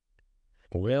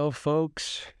Well,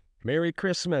 folks, Merry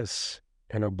Christmas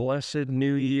and a blessed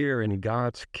new year in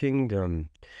God's kingdom.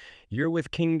 You're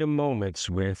with Kingdom Moments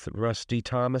with Rusty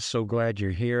Thomas. So glad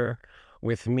you're here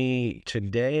with me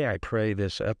today. I pray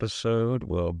this episode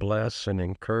will bless and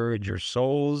encourage your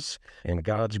souls, and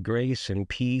God's grace and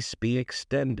peace be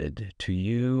extended to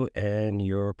you and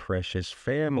your precious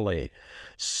family.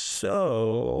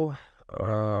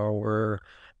 We're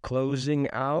closing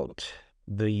out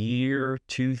the year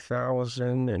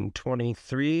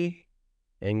 2023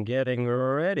 and getting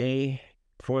ready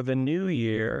for the new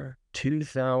year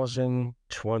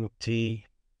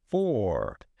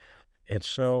 2024. And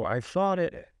so I thought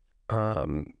it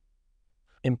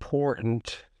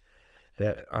important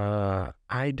that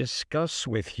I discuss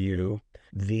with you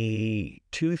the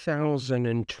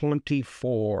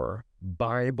 2024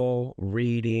 Bible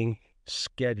reading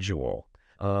schedule.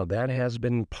 That has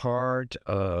been part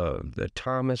of the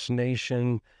Thomas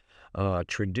Nation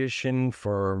tradition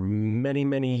for many,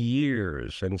 many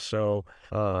years. And so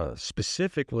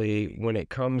specifically when it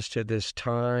comes to this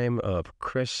time of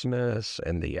Christmas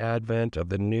and the advent of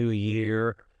the new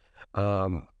year,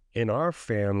 in our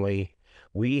family,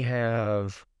 we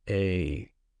have a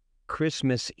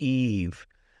Christmas Eve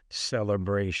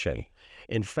celebration.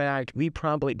 In fact, we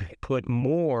probably put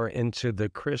more into the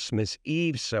Christmas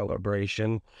Eve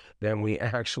celebration than we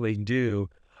actually do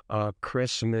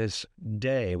Christmas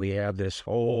Day. We have this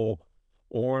whole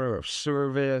order of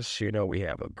service. We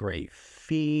have a great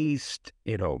feast,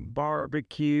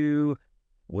 barbecue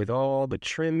with all the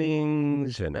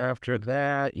trimmings. And after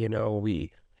that,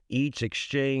 we each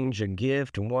exchange a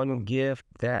gift, one gift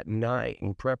that night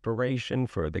in preparation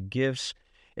for the gifts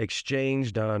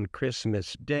exchanged on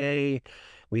Christmas Day.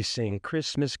 We sing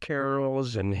Christmas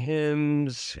carols and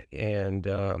hymns, and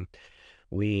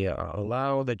we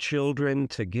allow the children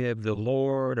to give the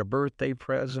Lord a birthday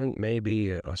present,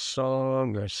 maybe a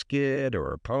song or a skit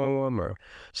or a poem or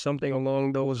something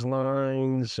along those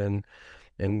lines. And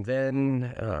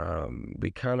then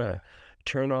we kind of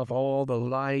turn off all the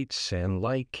lights and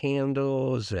light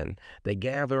candles, and they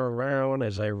gather around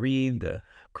as I read the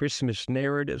Christmas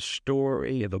narrative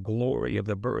story of the glory of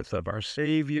the birth of our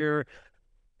Savior.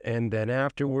 And then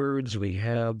afterwards, we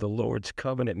have the Lord's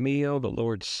covenant meal, the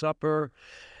Lord's Supper.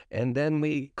 And then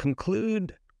we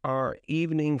conclude our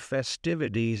evening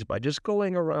festivities by just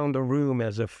going around the room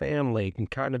as a family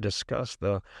and kind of discuss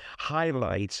the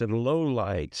highlights and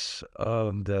lowlights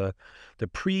of the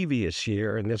previous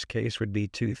year. In this case would be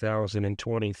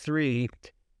 2023.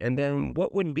 And then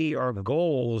what would be our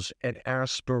goals and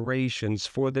aspirations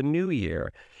for the new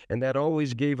year? And that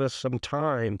always gave us some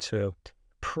time to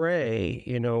pray,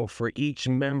 for each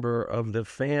member of the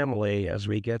family as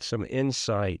we get some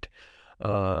insight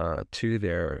to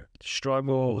their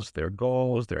struggles, their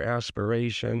goals, their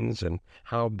aspirations, and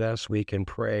how best we can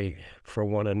pray for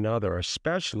one another,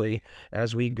 especially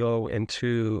as we go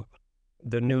into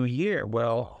the new year.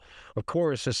 Well, of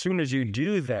course, as soon as you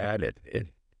do that,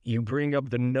 you bring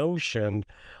up the notion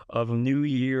of New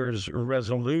Year's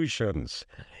resolutions.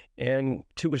 And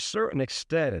to a certain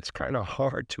extent, it's kind of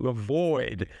hard to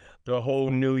avoid the whole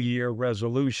New Year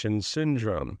resolution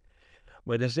syndrome.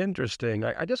 But it's interesting.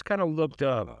 I just kind of looked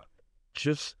up,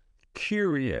 just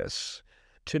curious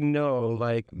to know,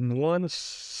 like, once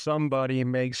somebody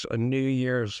makes a New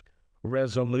Year's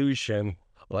resolution,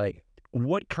 like,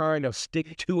 what kind of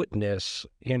stick-to-itness,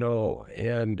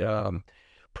 and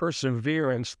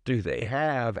perseverance do they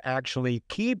have actually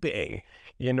keeping,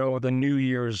 the New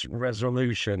Year's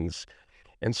resolutions?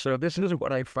 And so this is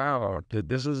what I found.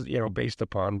 This is, based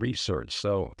upon research.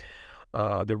 So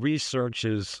the research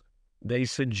is, they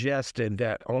suggested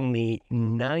that only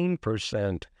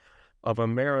 9% of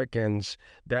Americans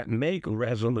that make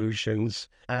resolutions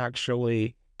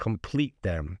actually complete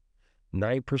them.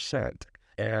 9%.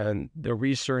 And the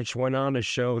research went on to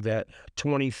show that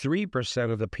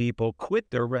 23% of the people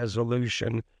quit their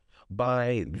resolution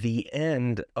by the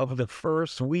end of the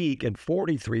first week, and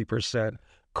 43%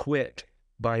 quit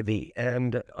by the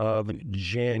end of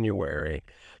January.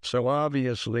 So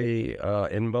obviously,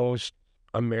 in most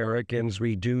Americans,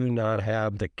 we do not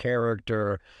have the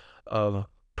character of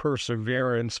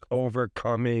perseverance,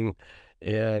 overcoming,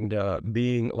 and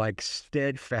being like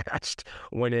steadfast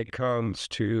when it comes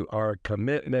to our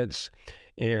commitments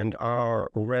and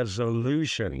our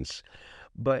resolutions.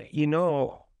 But,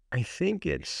 I think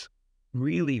it's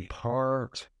really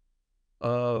part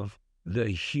of the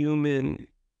human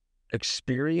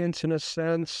experience, in a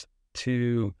sense,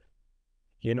 to,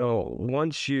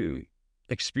 once you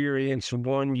experience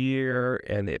one year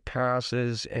and it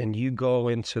passes and you go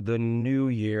into the new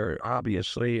year,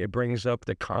 obviously it brings up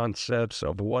the concepts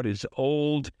of what is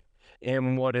old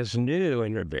and what is new.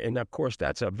 And of course,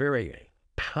 that's a very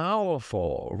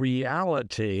powerful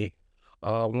reality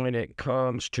when it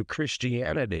comes to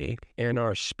Christianity and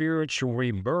our spiritual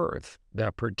rebirth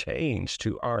that pertains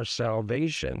to our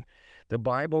salvation. The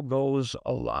Bible goes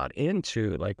a lot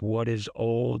into like what is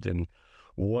old and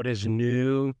what is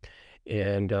new.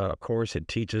 And of course, it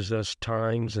teaches us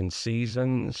times and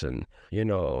seasons and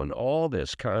all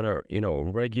this kind of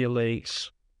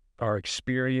regulates our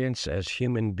experience as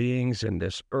human beings in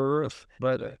this earth.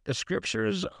 But the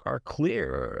scriptures are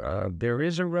clear. There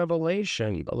is a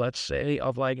revelation, let's say,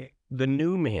 of like the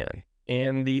new man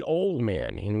and the old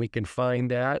man. And we can find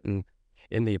that in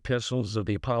the epistles of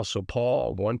the Apostle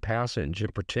Paul. One passage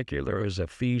in particular is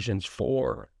Ephesians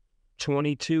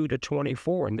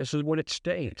 4:22-24. And this is what it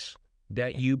states: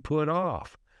 that you put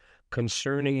off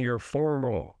concerning your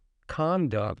former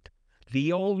conduct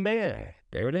the old man.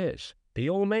 There it is. The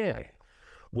old man,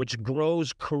 which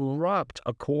grows corrupt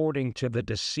according to the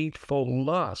deceitful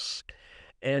lusts,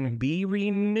 and be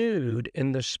renewed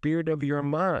in the spirit of your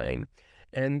mind,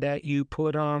 and that you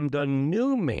put on the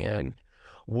new man,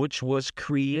 which was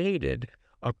created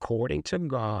according to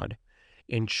God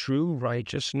in true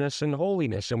righteousness and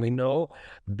holiness. And we know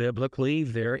biblically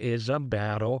there is a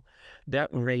battle that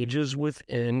rages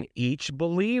within each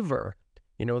believer.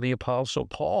 The Apostle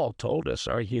Paul told us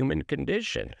our human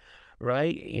condition,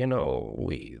 right?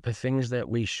 The things that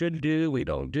we should do, we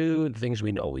don't do. The things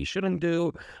we know we shouldn't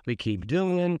do, we keep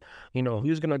doing.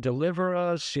 Who's going to deliver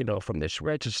us, from this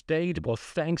wretched state? Well,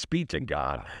 thanks be to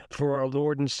God for our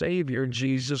Lord and Savior,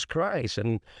 Jesus Christ.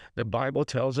 And the Bible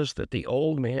tells us that the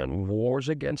old man wars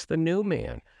against the new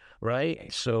man,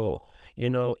 right? So,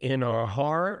 in our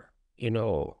heart,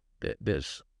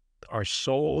 this our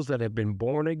souls that have been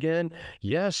born again,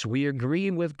 yes, we agree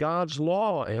with God's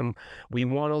law and we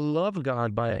want to love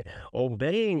God by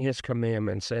obeying his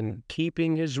commandments and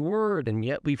keeping his word. And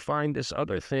yet we find this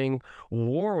other thing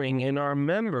warring in our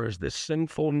members, this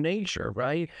sinful nature,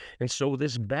 right? And so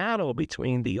this battle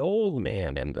between the old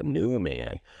man and the new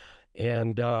man.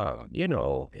 And,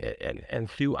 and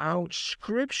throughout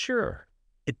Scripture,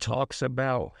 it talks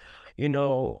about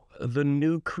the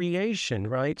new creation,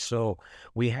 right? So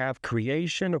we have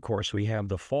creation. Of course, we have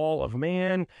the fall of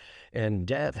man and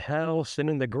death, hell, sin,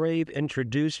 and the grave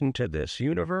introduced into this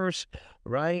universe,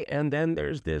 right? And then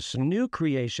there's this new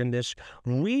creation, this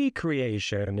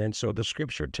recreation. And so the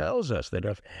scripture tells us that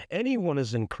if anyone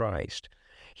is in Christ,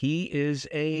 he is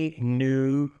a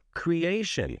new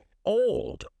creation.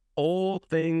 Old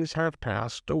things have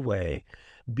passed away.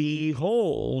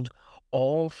 Behold,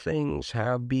 all things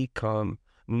have become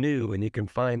new. And you can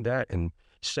find that in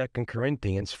 2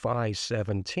 Corinthians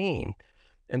 5:17.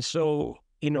 And so,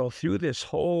 through this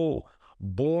whole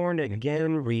born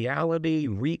again reality,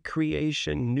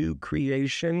 recreation, new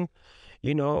creation,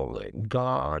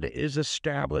 God is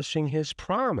establishing his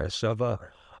promise of a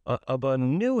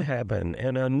new heaven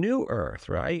and a new earth,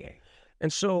 right?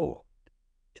 And so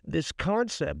this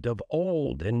concept of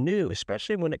old and new,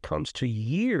 especially when it comes to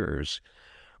years,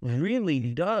 really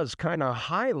does kind of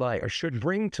highlight or should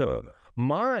bring to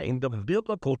mind the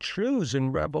biblical truths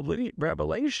in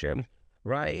Revelation,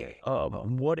 right, of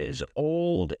what is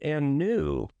old and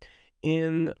new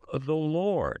in the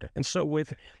Lord. And so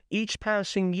with each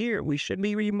passing year, we should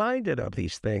be reminded of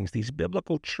these things, these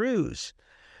biblical truths,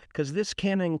 because this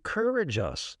can encourage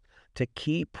us to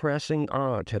keep pressing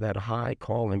on to that high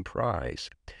calling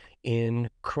prize in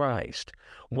Christ.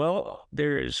 Well,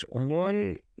 there's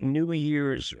one New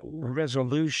Year's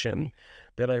resolution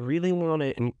that I really want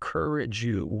to encourage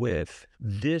you with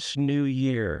this new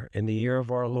year, in the year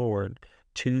of our Lord,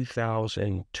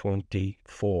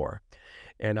 2024.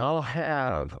 And I'll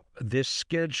have this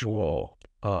schedule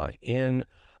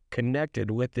connected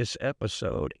with this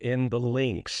episode in the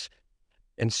links.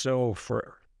 And so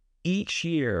for each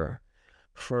year,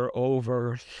 for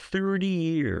over 30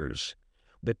 years,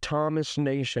 the Thomas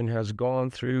Nation has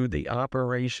gone through the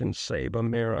Operation Save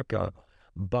America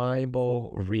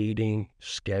Bible reading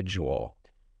schedule.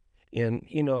 In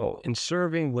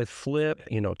serving with Flip,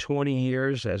 20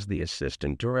 years as the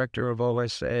assistant director of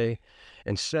OSA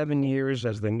and 7 years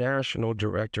as the national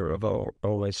director of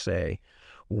OSA,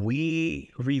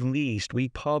 we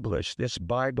published this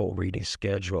Bible reading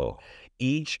schedule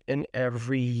each and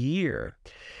every year.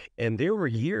 And there were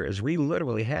years we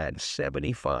literally had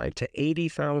 75 to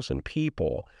 80,000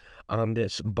 people on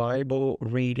this Bible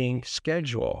reading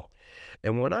schedule.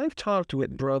 And when I've talked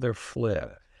with Brother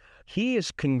Flip, He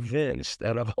is convinced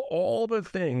that of all the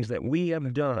things that we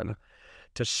have done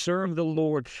to serve the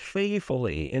Lord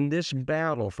faithfully in this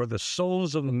battle for the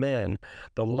souls of men,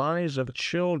 the lives of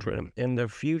children, and the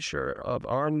future of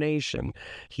our nation,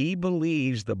 he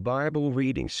believes the Bible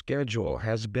reading schedule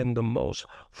has been the most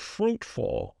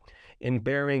fruitful in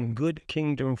bearing good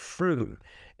kingdom fruit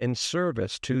in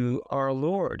service to our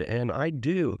Lord. And I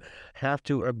do have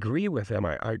to agree with him.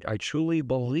 I truly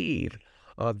believe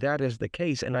that is the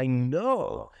case. And I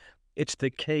know it's the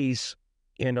case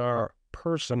in our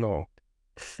personal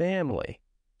family.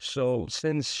 So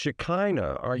since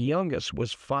Shekinah, our youngest,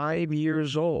 was 5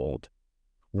 years old,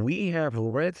 we have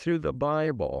read through the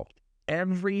Bible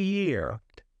every year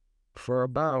for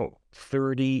about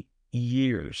 30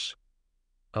 years.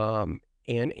 And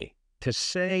to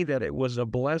say that it was a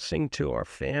blessing to our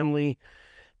family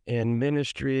and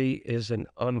ministry is an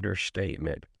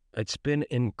understatement. It's been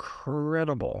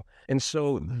incredible. And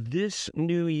so this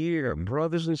new year,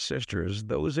 brothers and sisters,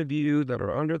 those of you that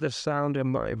are under the sound of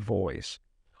my voice,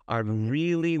 I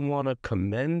really want to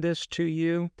commend this to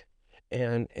you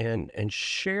and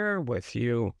share with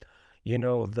you,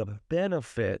 the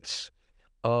benefits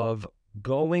of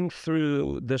going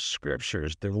through the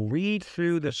scriptures, to read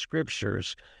through the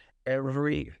scriptures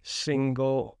every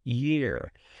single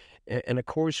year. And of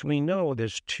course, we know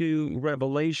there's two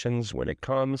revelations when it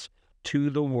comes to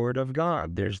the Word of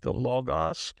God. There's the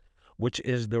Logos, which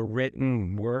is the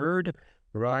written Word,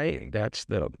 right? That's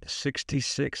the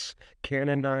 66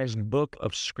 canonized book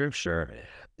of Scripture.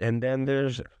 And then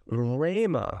there's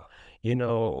Rhema,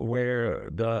 where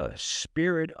the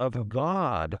Spirit of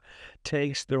God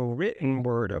takes the written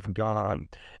Word of God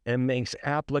and makes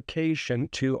application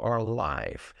to our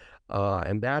life.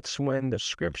 And that's when the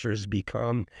scriptures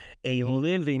become a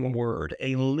living word,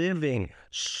 a living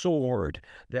sword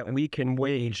that we can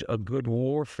wage a good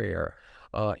warfare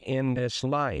in this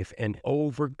life and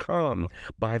overcome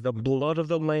by the blood of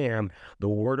the Lamb, the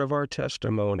word of our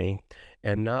testimony,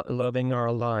 and not loving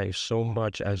our life so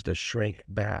much as to shrink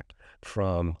back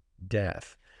from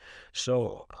death.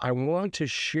 So I want to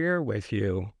share with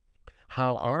you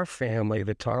how our family,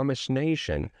 the Thomas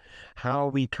Nation, how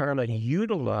we kind of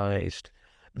utilized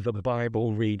the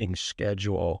Bible reading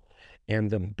schedule and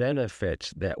the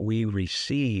benefits that we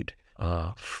received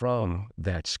from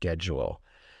that schedule.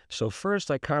 So first,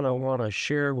 I kind of want to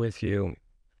share with you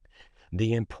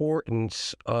the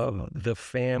importance of the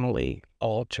family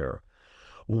altar.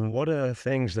 One of the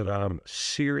things that I'm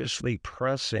seriously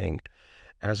pressing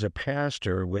as a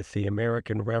pastor with the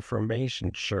American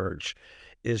Reformation Church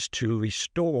is to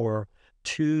restore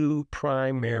two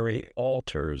primary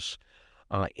altars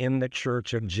in the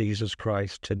Church of Jesus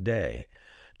Christ today.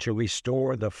 To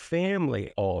restore the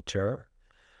family altar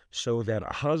so that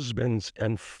husbands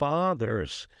and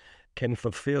fathers can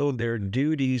fulfill their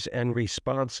duties and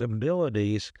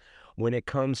responsibilities when it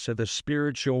comes to the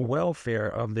spiritual welfare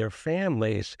of their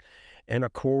families, and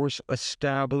of course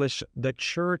establish the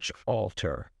church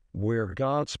altar where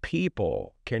God's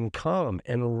people can come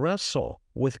and wrestle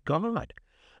with God,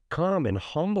 come and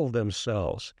humble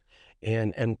themselves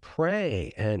and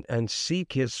pray and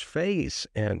seek his face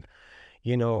and,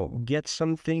 get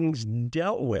some things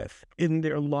dealt with in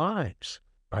their lives.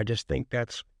 I just think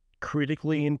that's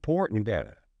critically important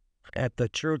that at the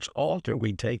church altar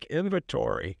we take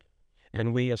inventory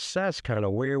and we assess kind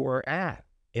of where we're at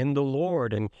in the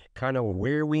Lord and kind of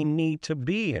where we need to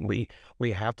be. And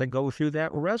we have to go through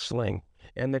that wrestling.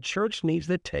 And the church needs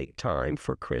to take time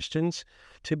for Christians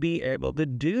to be able to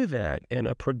do that in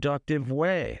a productive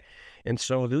way. And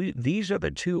so these are the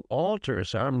two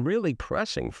altars I'm really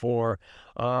pressing for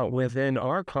within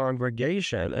our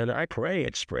congregation. And I pray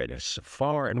it spreads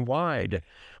far and wide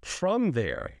from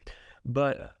there.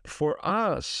 But for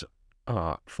us,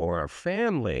 for our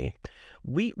family,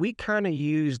 we kind of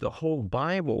use the whole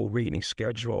Bible reading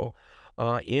schedule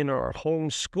in our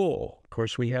home school. Of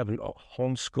course, we have a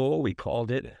home school. We called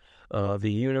it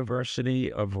the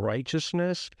University of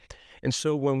Righteousness. And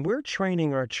so when we're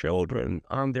training our children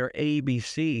on their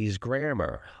ABCs,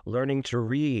 grammar, learning to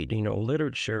read,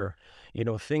 literature,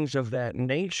 things of that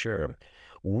nature,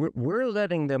 we're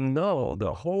letting them know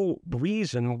the whole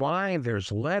reason why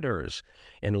there's letters,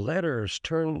 and letters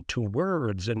turn to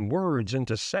words, and words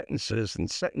into sentences, and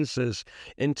sentences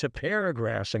into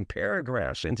paragraphs, and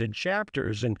paragraphs into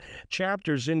chapters, and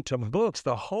chapters into books.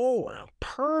 The whole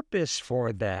purpose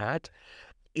for that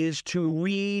is to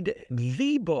read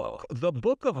the book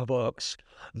of books,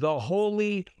 the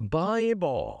Holy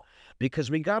Bible.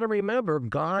 Because we got to remember,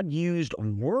 God used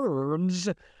words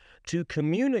to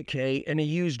communicate, and he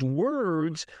used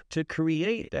words to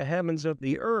create the heavens of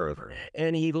the earth.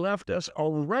 And he left us a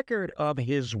record of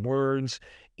his words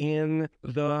in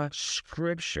the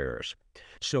scriptures.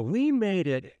 So we made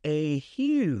it a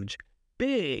huge,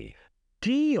 big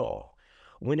deal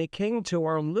when it came to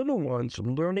our little ones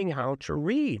learning how to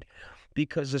read.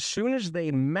 Because as soon as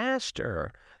they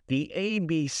master the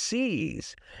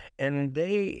ABCs and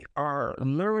they are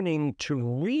learning to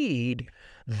read,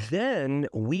 then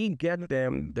we get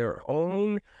them their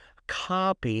own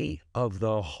copy of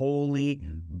the Holy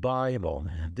Bible.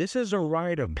 This is a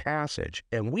rite of passage,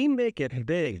 and we make it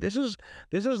big. This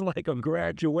is like a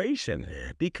graduation,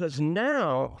 because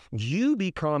now you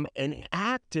become an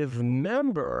active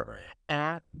member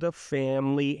at the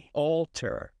family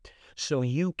altar. So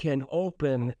you can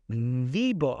open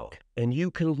the book and you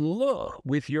can look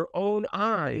with your own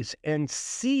eyes and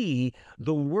see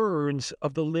the words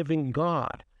of the living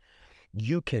God.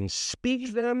 You can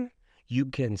speak them, you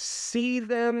can see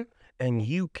them, and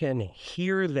you can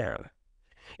hear them.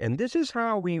 And this is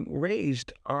how we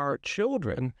raised our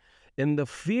children in the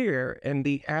fear and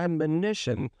the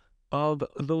admonition of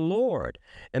the Lord.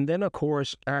 And then, of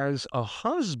course, as a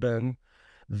husband,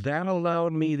 that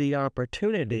allowed me the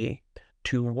opportunity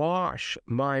to wash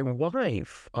my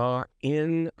wife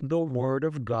in the Word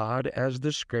of God as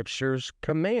the Scriptures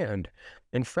command.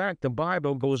 In fact, the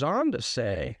Bible goes on to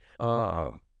say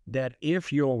that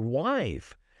if your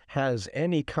wife has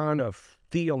any kind of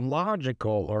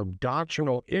theological or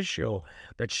doctrinal issue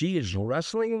that she is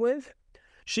wrestling with,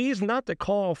 she is not to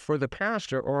call for the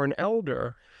pastor or an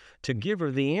elder to give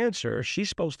her the answer. She's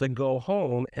supposed to go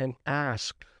home and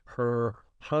ask her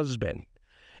husband.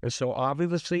 And so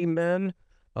obviously, men,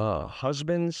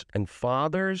 husbands and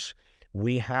fathers,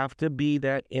 we have to be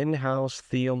that in-house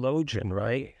theologian,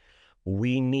 right?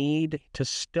 We need to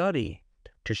study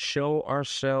to show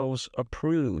ourselves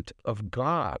approved of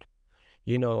God,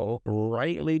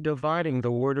 rightly dividing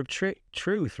the word of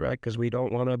truth, right? Because we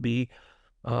don't want to be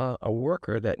a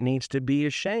worker that needs to be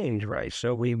ashamed, right?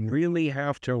 So we really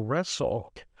have to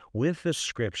wrestle with the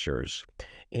scriptures.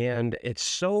 And it's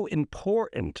so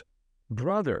important,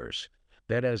 brothers,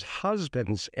 that as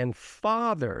husbands and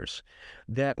fathers,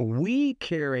 that we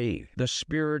carry the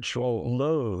spiritual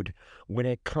load when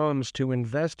it comes to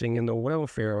investing in the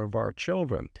welfare of our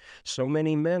children. So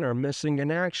many men are missing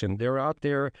in action. They're out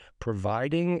there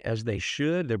providing as they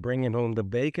should. They're bringing home the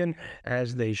bacon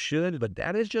as they should. But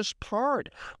that is just part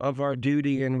of our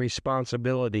duty and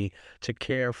responsibility to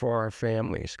care for our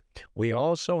families. We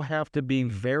also have to be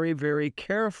very, very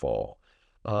careful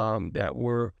that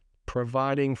we're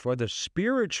providing for the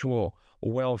spiritual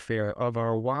welfare of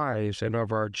our wives and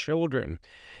of our children.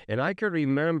 And I can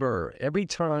remember every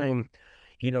time,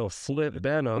 Flip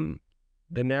Benham,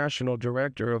 the national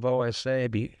director of OSA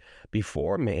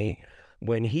before me,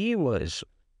 when he was,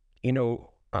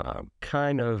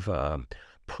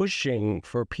 pushing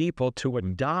for people to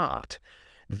adopt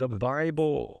the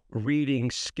Bible reading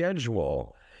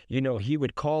schedule, he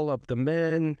would call up the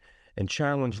men and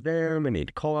challenge them, and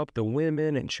he'd call up the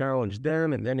women and challenge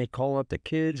them, and then he'd call up the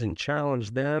kids and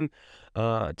challenge them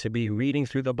to be reading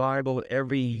through the Bible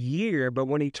every year. But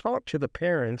when he talked to the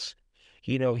parents,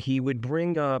 he would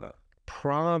bring up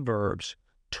Proverbs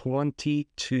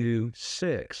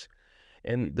 22:6.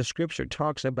 And the scripture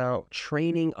talks about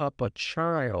training up a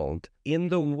child in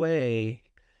the way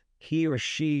he or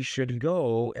she should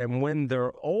go, and when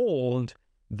they're old,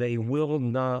 they will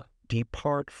not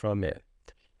depart from it.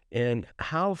 And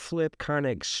how Flip kind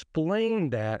of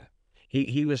explained that,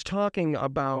 he was talking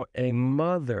about a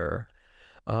mother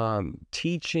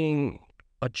teaching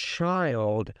a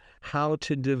child how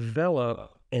to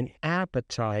develop an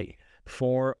appetite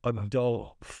for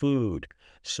adult food.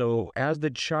 So as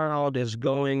the child is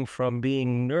going from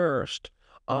being nursed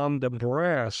on the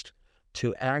breast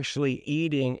to actually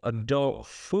eating adult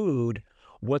food,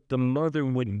 what the mother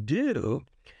would do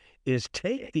is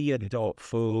take the adult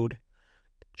food.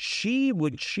 She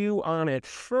would chew on it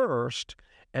first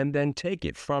and then take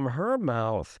it from her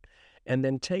mouth and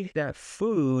then take that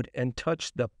food and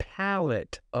touch the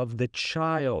palate of the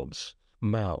child's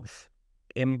mouth.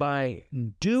 And by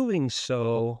doing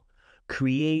so,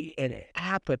 create an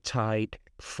appetite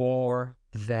for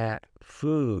that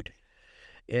food.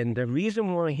 And the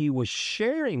reason why he was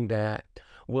sharing that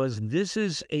was this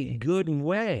is a good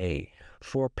way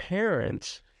for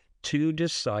parents to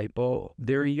disciple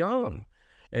their young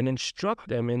and instruct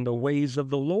them in the ways of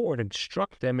the Lord,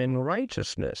 instruct them in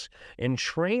righteousness, and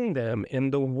train them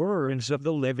in the words of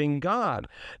the living God.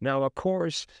 Now, of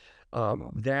course,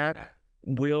 that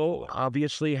will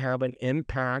obviously have an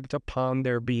impact upon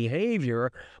their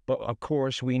behavior. But of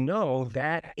course, we know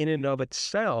that in and of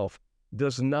itself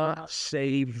does not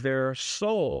save their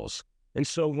souls. And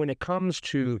so when it comes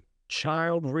to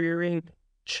child rearing,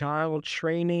 child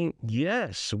training,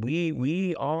 yes,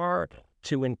 we are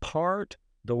to impart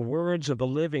the words of the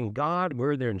living God.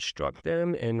 We're to instruct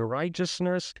them in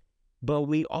righteousness. But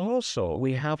we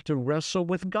have to wrestle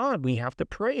with God. We have to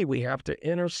pray. We have to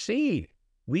intercede.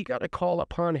 We got to call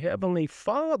upon Heavenly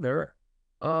Father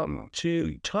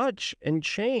to touch and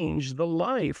change the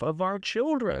life of our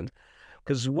children.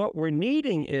 Because what we're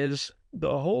needing is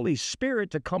the Holy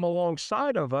Spirit to come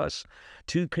alongside of us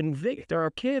to convict our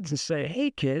kids and say,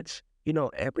 hey, kids,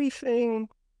 everything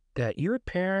that your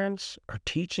parents are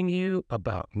teaching you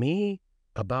about me,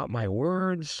 about my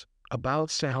words,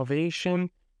 about salvation,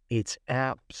 it's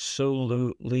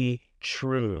absolutely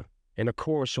true. And of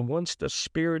course, once the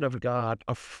Spirit of God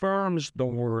affirms the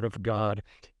Word of God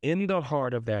in the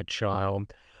heart of that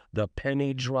child, the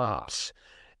penny drops.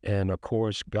 And of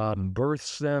course, God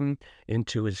births them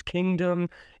into his kingdom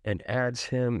and adds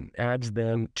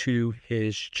them to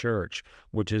his church,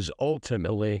 which is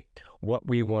ultimately what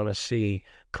we want to see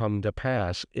come to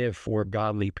pass if we're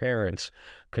godly parents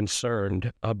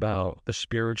concerned about the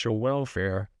spiritual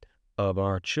welfare of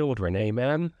our children.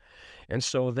 Amen. And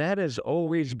so that has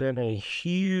always been a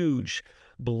huge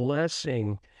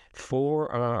blessing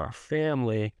for our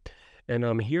family. And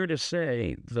I'm here to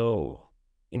say, though,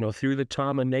 through the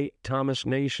Thomas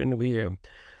Nation, we have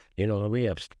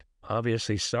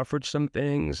obviously suffered some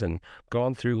things and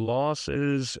gone through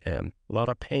losses and a lot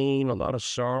of pain, a lot of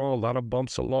sorrow, a lot of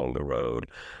bumps along the road,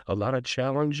 a lot of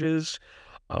challenges.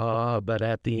 But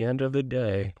at the end of the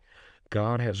day,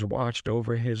 God has watched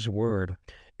over his word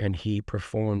and he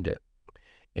performed it.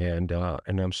 And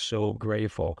I'm so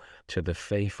grateful to the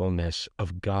faithfulness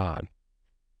of God.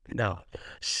 Now,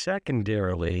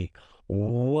 secondarily,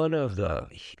 one of the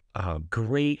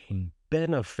great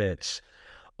benefits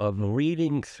of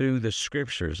reading through the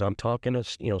scriptures, I'm talking,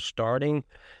 starting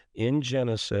in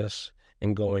Genesis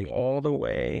and going all the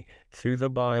way through the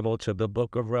Bible to the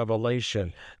book of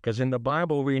Revelation. Because in the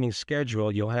Bible reading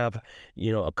schedule, you'll have,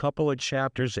 a couple of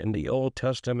chapters in the Old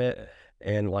Testament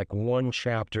and like one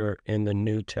chapter in the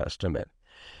New Testament.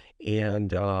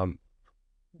 And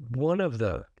one of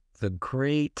the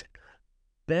great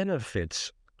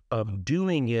benefits of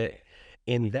doing it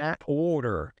in that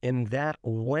order, in that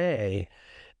way,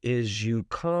 is you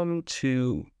come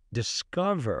to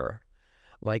discover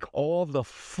like all the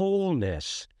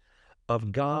fullness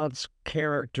of God's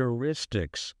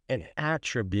characteristics and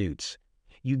attributes.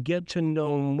 You get to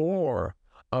know more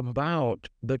about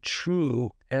the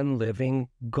true and living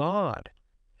God.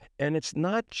 And it's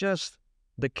not just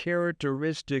the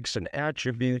characteristics and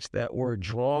attributes that we're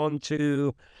drawn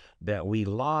to, that we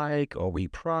like, or we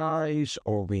prize,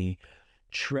 or we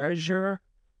treasure,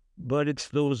 but it's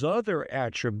those other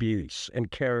attributes and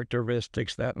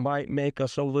characteristics that might make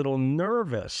us a little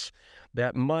nervous,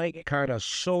 that might kind of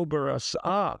sober us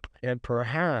up and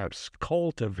perhaps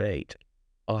cultivate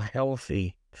a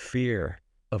healthy fear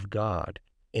of God.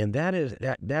 And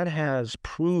that has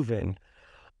proven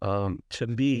to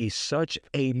be such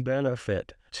a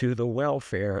benefit to the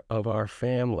welfare of our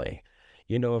family.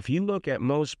 If you look at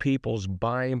most people's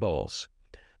Bibles,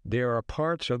 there are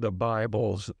parts of the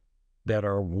Bibles that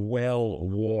are well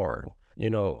worn,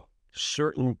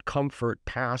 certain comfort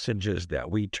passages that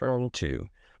we turn to,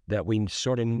 that we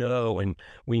sort of know and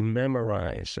we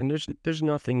memorize. And there's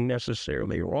nothing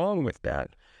necessarily wrong with that.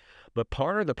 But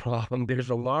part of the problem, there's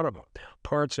a lot of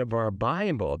parts of our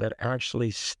Bible that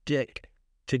actually stick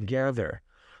together.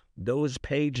 Those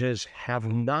pages have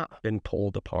not been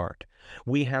pulled apart.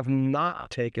 We have not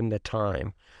taken the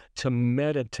time to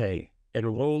meditate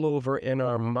and roll over in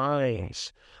our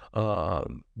minds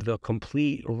the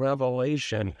complete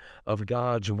revelation of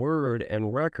God's word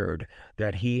and record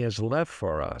that he has left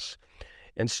for us.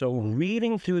 And so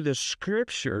reading through the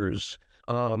scriptures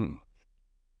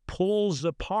pulls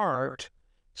apart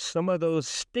some of those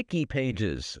sticky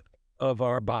pages of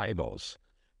our Bibles,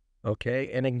 okay?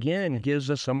 And again, gives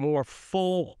us a more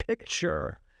full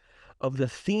picture of the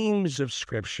themes of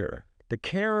Scripture, the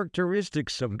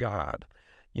characteristics of God,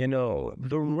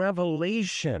 the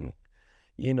revelation,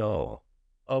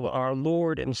 of our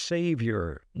Lord and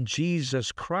Savior,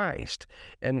 Jesus Christ.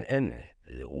 And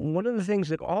one of the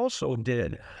things it also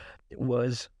did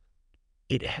was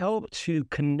it helped to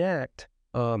connect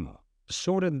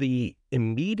sort of the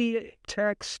immediate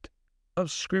text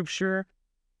of Scripture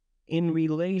in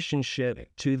relationship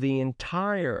to the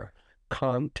entire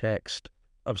context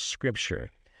of Scripture.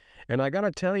 And I got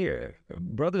to tell you,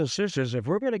 brothers and sisters, if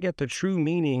we're going to get the true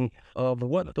meaning of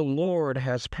what the Lord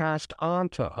has passed on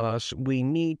to us, we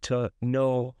need to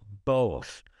know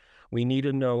both. We need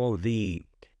to know the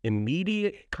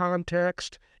immediate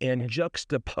context and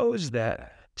juxtapose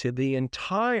that to the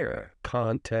entire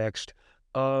context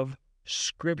of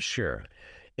Scripture.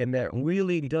 And that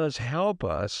really does help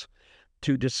us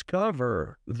to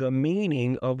discover the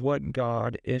meaning of what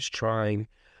God is trying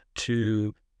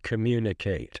to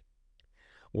communicate.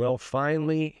 Well,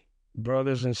 finally,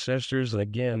 brothers and sisters, and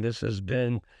again, this has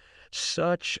been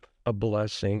such a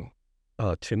blessing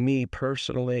to me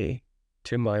personally,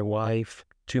 to my wife,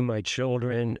 to my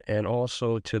children, and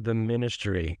also to the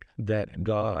ministry that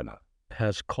God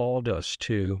has called us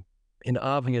to. And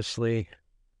obviously,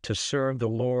 to serve the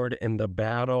Lord in the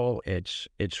battle, it's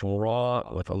raw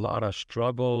with a lot of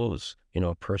struggles,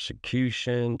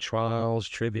 persecution, trials,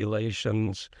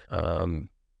 tribulations, a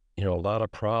lot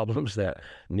of problems that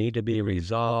need to be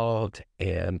resolved.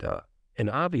 And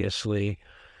obviously,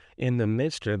 in the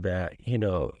midst of that,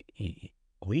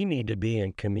 we need to be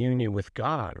in communion with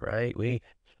God, right? We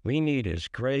need His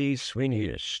grace, we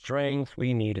need His strength,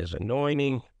 we need His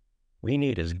anointing, we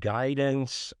need His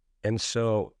guidance. And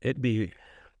so it'd be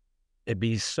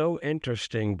so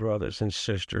interesting, brothers and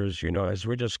sisters, as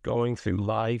we're just going through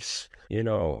life's,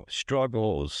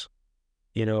 struggles,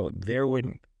 there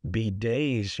would be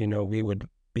days, we would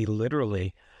be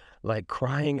literally like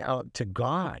crying out to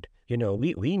God.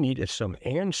 We needed some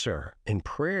answer in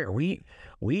prayer. We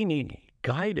need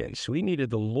guidance. We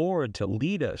needed the Lord to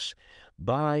lead us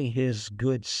by His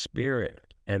good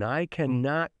Spirit. And I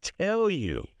cannot tell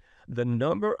you the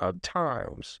number of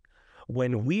times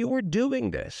when we were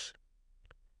doing this,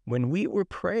 when we were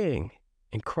praying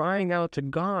and crying out to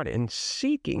God and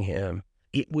seeking Him,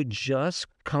 it would just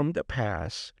come to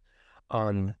pass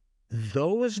on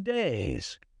those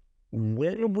days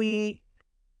when we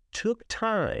took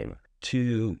time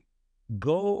to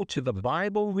go to the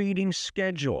Bible reading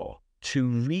schedule to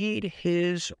read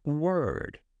His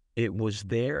Word. It was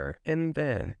there and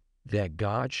then that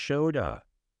God showed up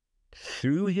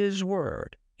through His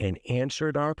Word and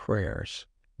answered our prayers,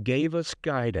 gave us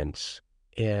guidance,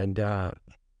 and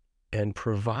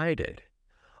provided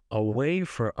a way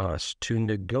for us to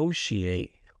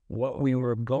negotiate what we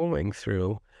were going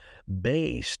through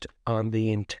based on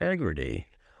the integrity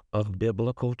of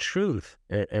biblical truth.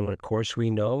 And of course, we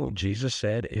know Jesus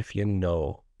said, if you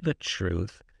know the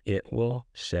truth, it will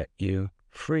set you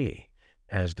free,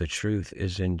 as the truth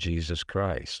is in Jesus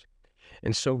Christ.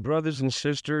 And so, brothers and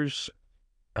sisters,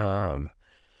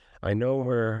 I know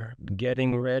we're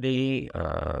getting ready.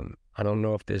 I don't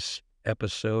know if this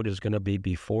episode is going to be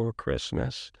before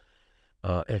Christmas.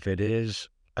 If it is,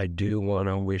 I do want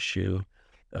to wish you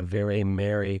a very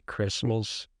Merry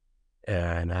Christmas.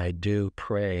 And I do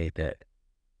pray that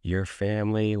your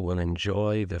family will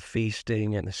enjoy the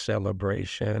feasting and the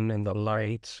celebration and the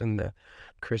lights and the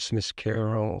Christmas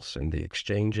carols and the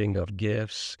exchanging of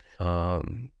gifts,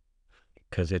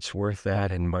 because it's worth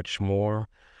that and much more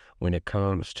when it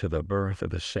comes to the birth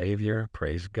of the Savior.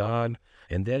 Praise God.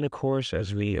 And then, of course,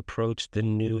 as we approach the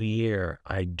new year,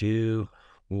 I do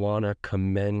want to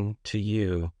commend to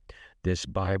you this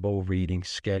Bible reading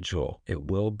schedule. It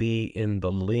will be in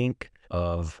the link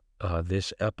of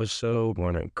this episode. I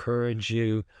want to encourage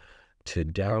you to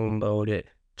download it,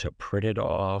 to print it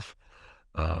off,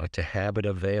 to have it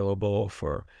available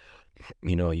for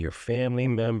your family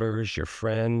members, your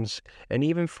friends, and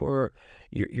even for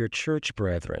your church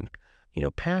brethren.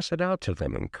 Pass it out to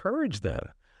them, encourage them,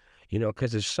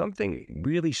 because there's something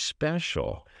really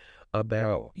special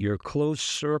about your close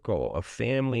circle of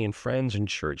family and friends and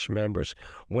church members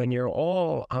when you're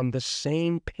all on the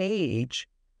same page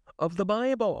of the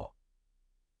Bible.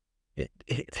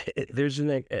 There's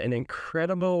an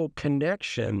incredible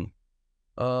connection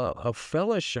of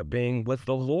fellowshipping with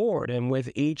the Lord and with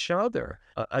each other.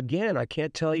 Again, I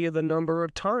can't tell you the number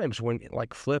of times when,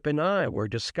 like Flip and I were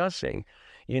discussing,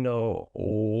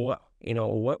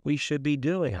 what we should be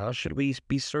doing. How should we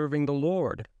be serving the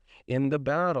Lord in the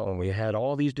battle? And we had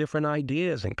all these different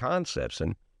ideas and concepts,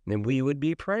 and then we would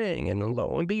be praying, and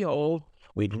lo and behold,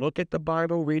 we'd look at the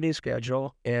Bible reading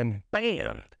schedule, and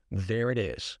bam, there it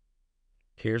is.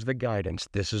 Here's the guidance.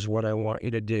 This is what I want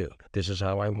you to do. This is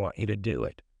how I want you to do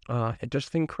it.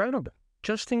 Just incredible.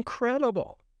 Just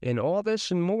incredible. And all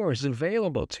this and more is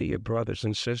available to you, brothers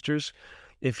and sisters,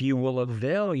 if you will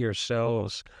avail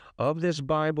yourselves of this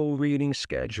Bible reading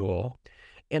schedule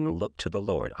and look to the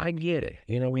Lord. I get it.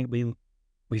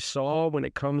 We saw when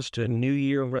it comes to New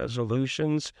Year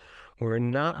resolutions, we're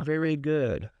not very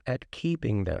good at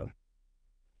keeping them.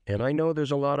 And I know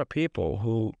there's a lot of people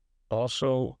who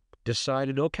also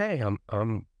decided, okay,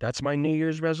 that's my New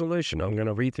Year's resolution. I'm going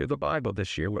to read through the Bible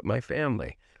this year with my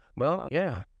family. Well,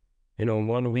 yeah,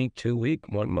 1 week, 2 week,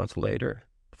 1 month later,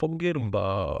 forget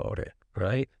about it,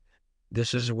 right?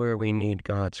 This is where we need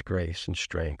God's grace and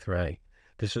strength, right?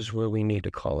 This is where we need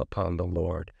to call upon the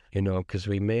Lord, because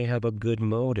we may have a good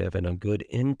motive and a good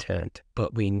intent,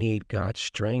 but we need God's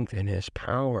strength and His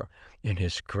power and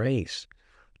His grace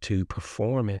to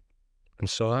perform it. And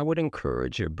so I would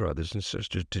encourage your brothers and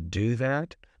sisters to do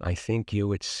that. I think you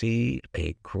would see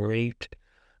a great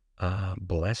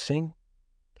blessing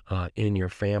in your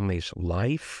family's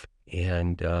life,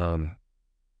 and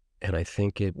I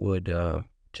think it would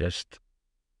just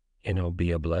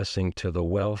be a blessing to the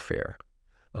welfare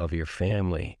of your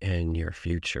family and your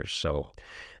future. So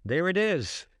there it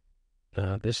is.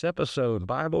 This episode,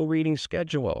 Bible reading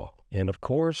schedule. And of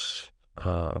course,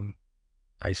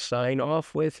 I sign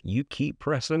off with, you keep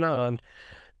pressing on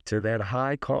to that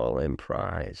high call and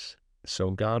prize.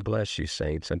 So God bless you,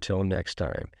 saints. Until next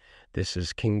time, this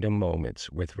is Kingdom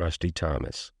Moments with Rusty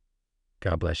Thomas.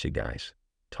 God bless you guys.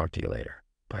 Talk to you later.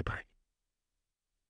 Bye-bye.